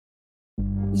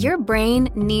Your brain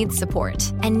needs support,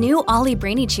 and new Ollie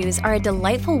Brainy Chews are a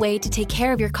delightful way to take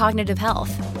care of your cognitive health.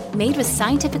 Made with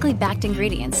scientifically backed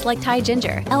ingredients like Thai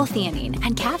ginger, L-theanine,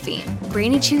 and caffeine,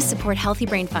 Brainy Chews support healthy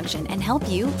brain function and help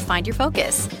you find your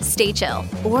focus, stay chill,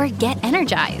 or get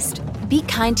energized. Be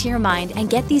kind to your mind and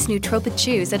get these nootropic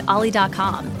chews at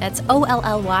ollie.com. That's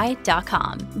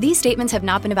OLLY.com. These statements have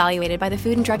not been evaluated by the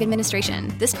Food and Drug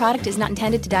Administration. This product is not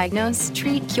intended to diagnose,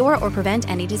 treat, cure, or prevent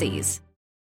any disease.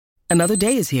 Another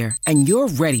day is here, and you're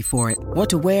ready for it. What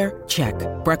to wear? Check.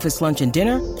 Breakfast, lunch, and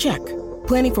dinner? Check.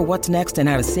 Planning for what's next and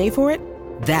how to save for it?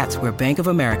 That's where Bank of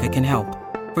America can help.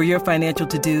 For your financial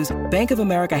to-dos, Bank of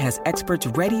America has experts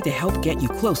ready to help get you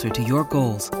closer to your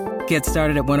goals. Get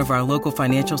started at one of our local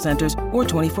financial centers or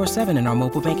 24/7 in our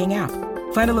mobile banking app.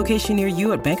 Find a location near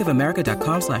you at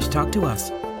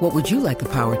bankofamerica.com/talktous. What would you like the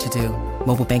power to do?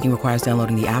 Mobile banking requires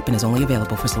downloading the app and is only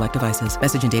available for select devices.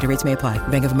 Message and data rates may apply.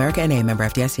 Bank of America N.A., member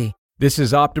FDIC. This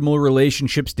is Optimal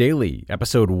Relationships Daily,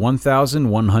 episode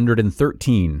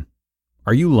 1113.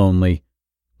 Are You Lonely?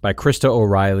 By Krista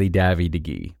O'Reilly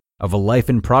Davy-DeGee of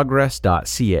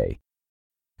alifeinprogress.ca.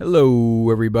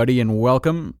 Hello, everybody, and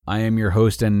welcome. I am your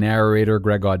host and narrator,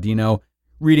 Greg Audino,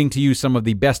 reading to you some of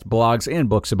the best blogs and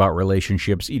books about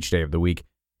relationships each day of the week.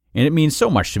 And it means so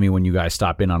much to me when you guys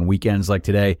stop in on weekends like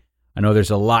today. I know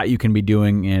there's a lot you can be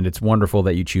doing, and it's wonderful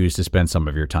that you choose to spend some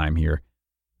of your time here.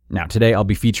 Now, today I'll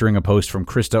be featuring a post from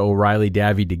Krista O'Reilly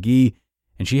Davy-DeGee,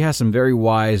 and she has some very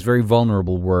wise, very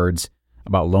vulnerable words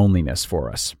about loneliness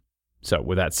for us. So,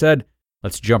 with that said,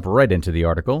 let's jump right into the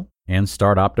article and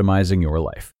start optimizing your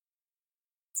life.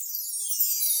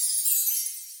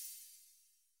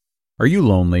 Are You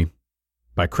Lonely?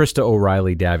 By Krista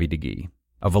O'Reilly Davy-DeGee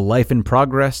of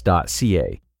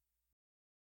alifeinprogress.ca.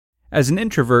 As an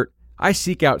introvert, I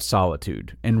seek out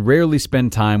solitude and rarely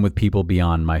spend time with people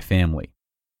beyond my family.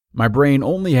 My brain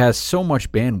only has so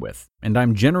much bandwidth, and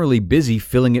I'm generally busy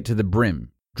filling it to the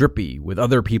brim, drippy with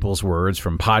other people's words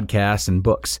from podcasts and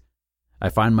books. I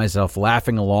find myself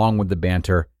laughing along with the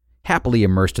banter, happily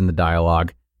immersed in the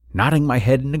dialogue, nodding my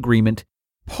head in agreement,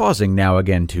 pausing now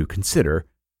again to consider,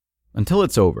 until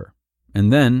it's over,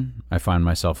 and then I find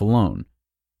myself alone.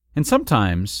 And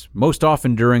sometimes, most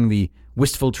often during the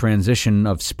wistful transition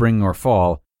of spring or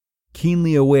fall,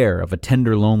 keenly aware of a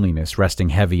tender loneliness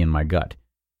resting heavy in my gut.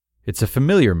 It's a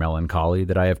familiar melancholy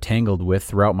that I have tangled with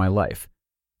throughout my life.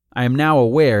 I am now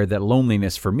aware that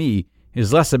loneliness for me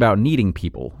is less about needing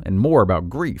people and more about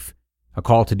grief, a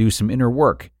call to do some inner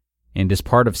work, and is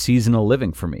part of seasonal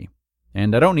living for me.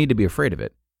 And I don't need to be afraid of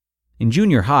it. In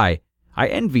junior high, I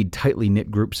envied tightly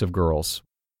knit groups of girls.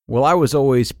 Well, I was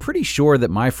always pretty sure that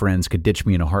my friends could ditch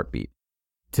me in a heartbeat.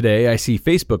 Today, I see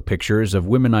Facebook pictures of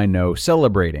women I know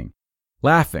celebrating,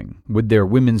 laughing with their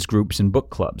women's groups and book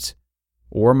clubs.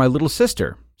 Or my little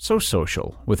sister, so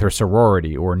social, with her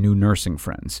sorority or new nursing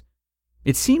friends.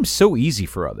 It seems so easy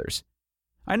for others.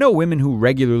 I know women who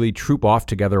regularly troop off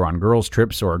together on girls'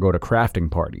 trips or go to crafting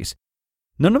parties.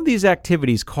 None of these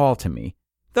activities call to me,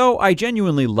 though I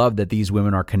genuinely love that these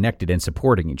women are connected and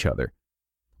supporting each other.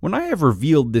 When I have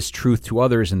revealed this truth to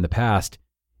others in the past,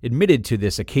 admitted to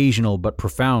this occasional but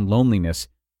profound loneliness,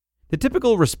 the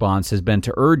typical response has been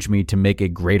to urge me to make a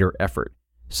greater effort,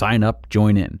 sign up,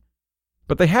 join in.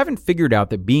 But they haven't figured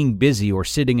out that being busy or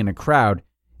sitting in a crowd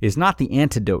is not the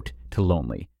antidote to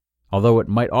lonely, although it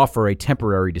might offer a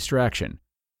temporary distraction.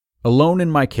 Alone in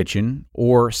my kitchen,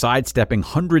 or sidestepping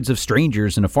hundreds of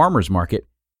strangers in a farmer's market,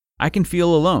 I can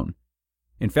feel alone.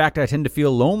 In fact, I tend to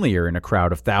feel lonelier in a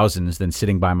crowd of thousands than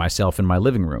sitting by myself in my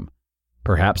living room.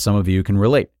 Perhaps some of you can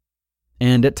relate.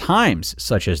 And at times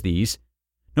such as these,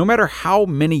 no matter how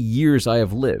many years I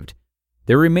have lived,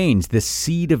 there remains this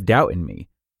seed of doubt in me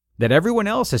that everyone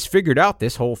else has figured out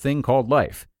this whole thing called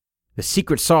life, the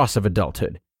secret sauce of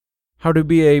adulthood, how to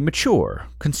be a mature,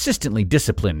 consistently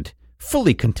disciplined,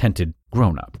 fully contented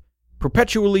grown-up,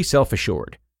 perpetually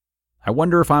self-assured. I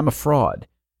wonder if I'm a fraud,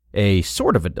 a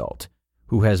sort of adult,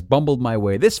 who has bumbled my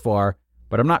way this far,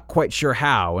 but I'm not quite sure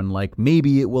how, and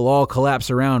maybe it will all collapse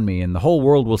around me and the whole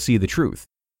world will see the truth.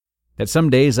 That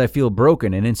some days I feel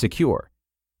broken and insecure,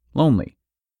 lonely.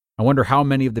 I wonder how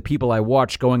many of the people I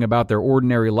watch going about their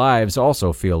ordinary lives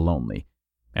also feel lonely,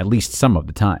 at least some of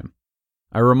the time.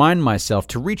 I remind myself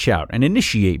to reach out and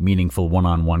initiate meaningful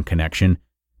one-on-one connection,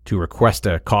 to request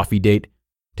a coffee date,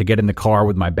 to get in the car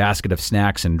with my basket of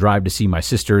snacks and drive to see my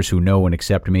sisters who know and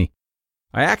accept me.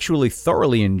 I actually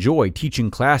thoroughly enjoy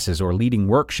teaching classes or leading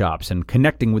workshops and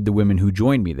connecting with the women who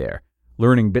join me there,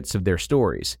 learning bits of their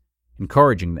stories,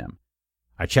 encouraging them.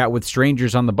 I chat with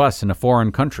strangers on the bus in a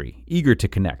foreign country, eager to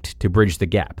connect, to bridge the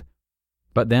gap.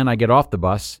 But then I get off the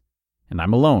bus, and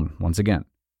I'm alone once again.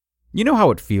 You know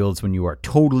how it feels when you are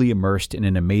totally immersed in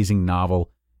an amazing novel,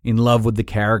 in love with the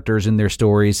characters and their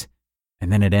stories,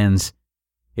 and then it ends.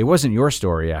 It wasn't your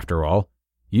story, after all.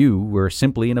 You were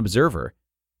simply an observer.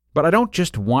 But I don't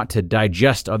just want to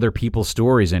digest other people's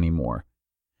stories anymore.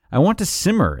 I want to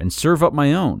simmer and serve up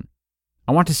my own.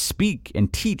 I want to speak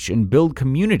and teach and build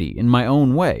community in my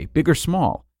own way, big or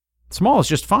small. Small is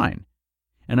just fine.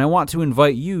 And I want to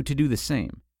invite you to do the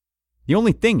same. The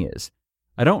only thing is,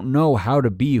 I don't know how to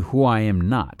be who I am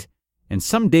not. And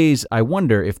some days I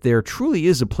wonder if there truly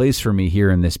is a place for me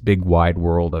here in this big wide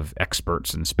world of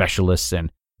experts and specialists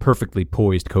and perfectly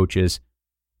poised coaches.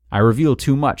 I reveal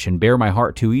too much and bare my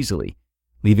heart too easily,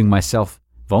 leaving myself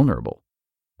vulnerable.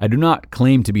 I do not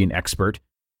claim to be an expert,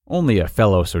 only a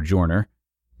fellow sojourner,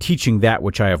 teaching that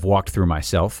which I have walked through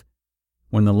myself.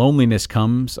 When the loneliness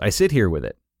comes, I sit here with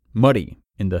it, muddy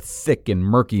in the thick and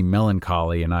murky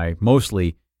melancholy, and I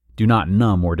mostly do not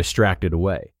numb or distract it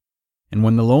away. And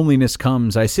when the loneliness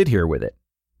comes, I sit here with it,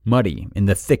 muddy in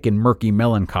the thick and murky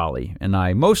melancholy, and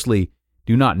I mostly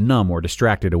do not numb or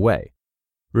distract it away,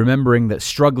 remembering that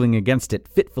struggling against it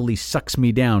fitfully sucks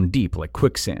me down deep like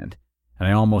quicksand, and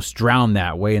I almost drowned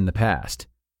that way in the past.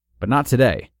 But not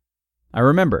today. I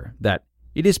remember that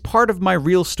it is part of my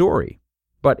real story,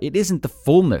 but it isn't the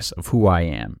fullness of who I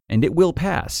am, and it will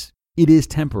pass. It is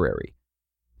temporary.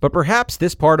 But perhaps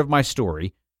this part of my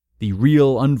story, the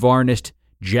real, unvarnished,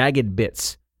 jagged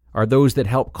bits, are those that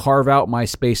help carve out my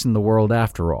space in the world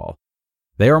after all.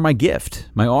 They are my gift,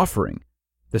 my offering,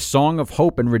 the song of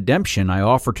hope and redemption I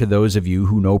offer to those of you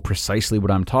who know precisely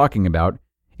what I'm talking about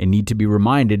and need to be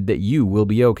reminded that you will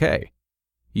be okay.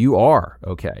 You are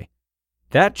okay.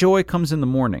 That joy comes in the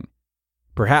morning.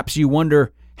 Perhaps you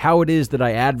wonder how it is that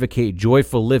I advocate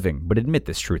joyful living, but admit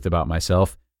this truth about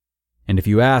myself. And if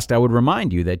you asked, I would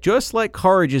remind you that just like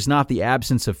courage is not the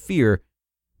absence of fear,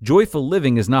 joyful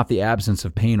living is not the absence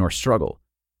of pain or struggle.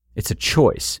 It's a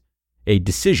choice, a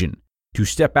decision to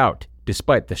step out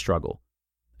despite the struggle,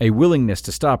 a willingness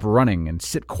to stop running and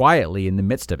sit quietly in the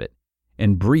midst of it,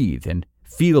 and breathe and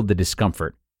feel the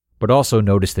discomfort, but also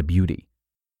notice the beauty.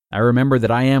 I remember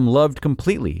that I am loved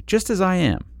completely, just as I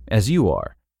am, as you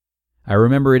are. I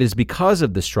remember it is because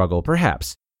of the struggle,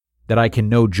 perhaps, that I can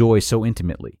know joy so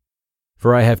intimately.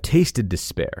 For I have tasted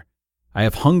despair, I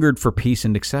have hungered for peace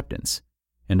and acceptance,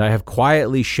 and I have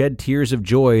quietly shed tears of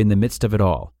joy in the midst of it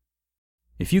all.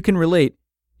 If you can relate,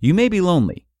 you may be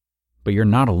lonely, but you're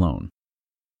not alone.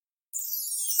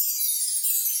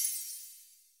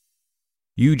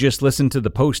 You just listened to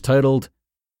the post titled,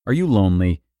 Are You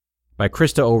Lonely? By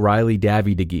Krista O'Reilly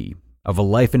Davy DeGee of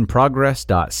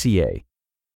alifeinprogress.ca.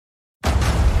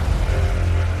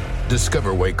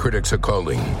 Discover why critics are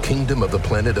calling Kingdom of the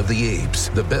Planet of the Apes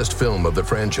the best film of the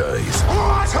franchise.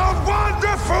 What a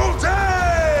wonderful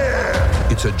day!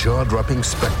 It's a jaw-dropping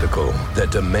spectacle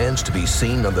that demands to be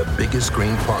seen on the biggest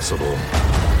screen possible.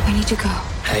 I need to go.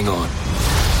 Hang on.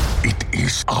 It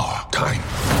is our time.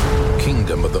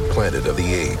 Kingdom of the Planet of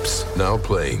the Apes. Now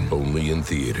playing only in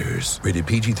theaters. Rated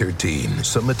PG-13.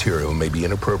 Some material may be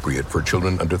inappropriate for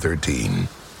children under 13.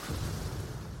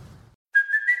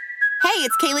 Hey,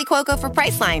 it's Kaylee Cuoco for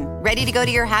Priceline. Ready to go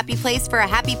to your happy place for a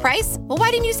happy price? Well, why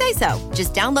didn't you say so?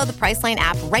 Just download the Priceline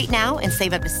app right now and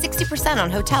save up to 60% on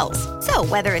hotels. So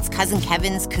whether it's Cousin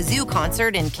Kevin's Kazoo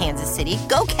Concert in Kansas City,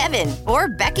 go Kevin, or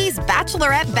Becky's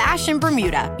Bachelorette Bash in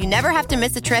Bermuda, you never have to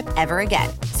miss a trip ever again.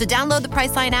 So download the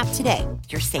Priceline app today.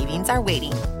 Your savings are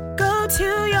waiting. Go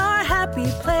to your happy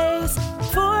place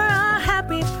for a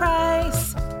happy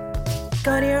price.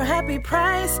 Go to your happy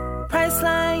price,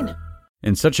 Priceline.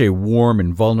 In such a warm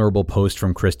and vulnerable post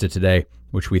from Krista today,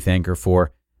 which we thank her for,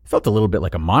 it felt a little bit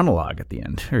like a monologue at the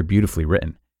end. Very beautifully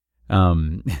written.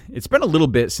 It's been a little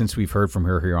bit since we've heard from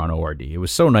her here on ORD. It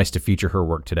was so nice to feature her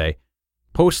work today.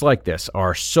 Posts like this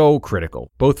are so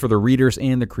critical, both for the readers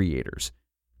and the creators.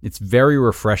 It's very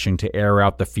refreshing to air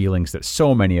out the feelings that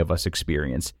so many of us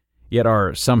experience, yet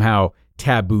are somehow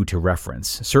taboo to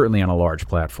reference, certainly on a large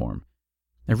platform.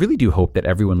 I really do hope that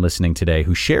everyone listening today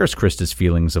who shares Krista's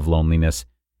feelings of loneliness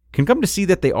can come to see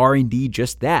that they are indeed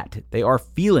just that. They are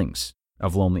feelings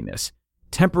of loneliness,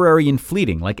 temporary and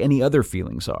fleeting like any other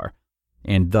feelings are,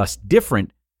 and thus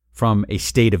different from a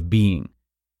state of being.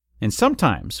 And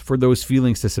sometimes, for those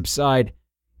feelings to subside,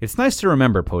 it's nice to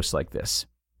remember posts like this,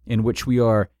 in which we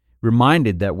are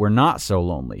reminded that we're not so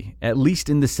lonely, at least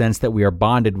in the sense that we are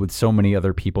bonded with so many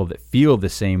other people that feel the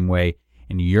same way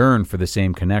and yearn for the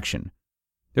same connection.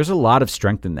 There's a lot of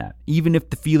strength in that, even if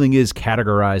the feeling is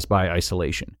categorized by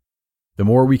isolation. The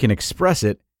more we can express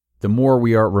it, the more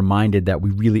we are reminded that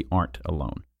we really aren't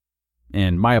alone.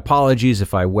 And my apologies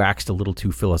if I waxed a little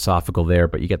too philosophical there,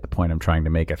 but you get the point I'm trying to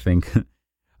make, I think.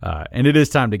 And it is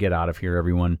time to get out of here,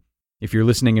 everyone. If you're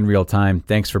listening in real time,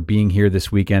 thanks for being here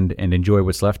this weekend and enjoy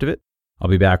what's left of it. I'll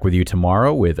be back with you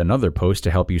tomorrow with another post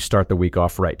to help you start the week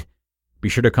off right. Be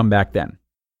sure to come back then,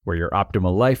 where your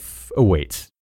optimal life awaits.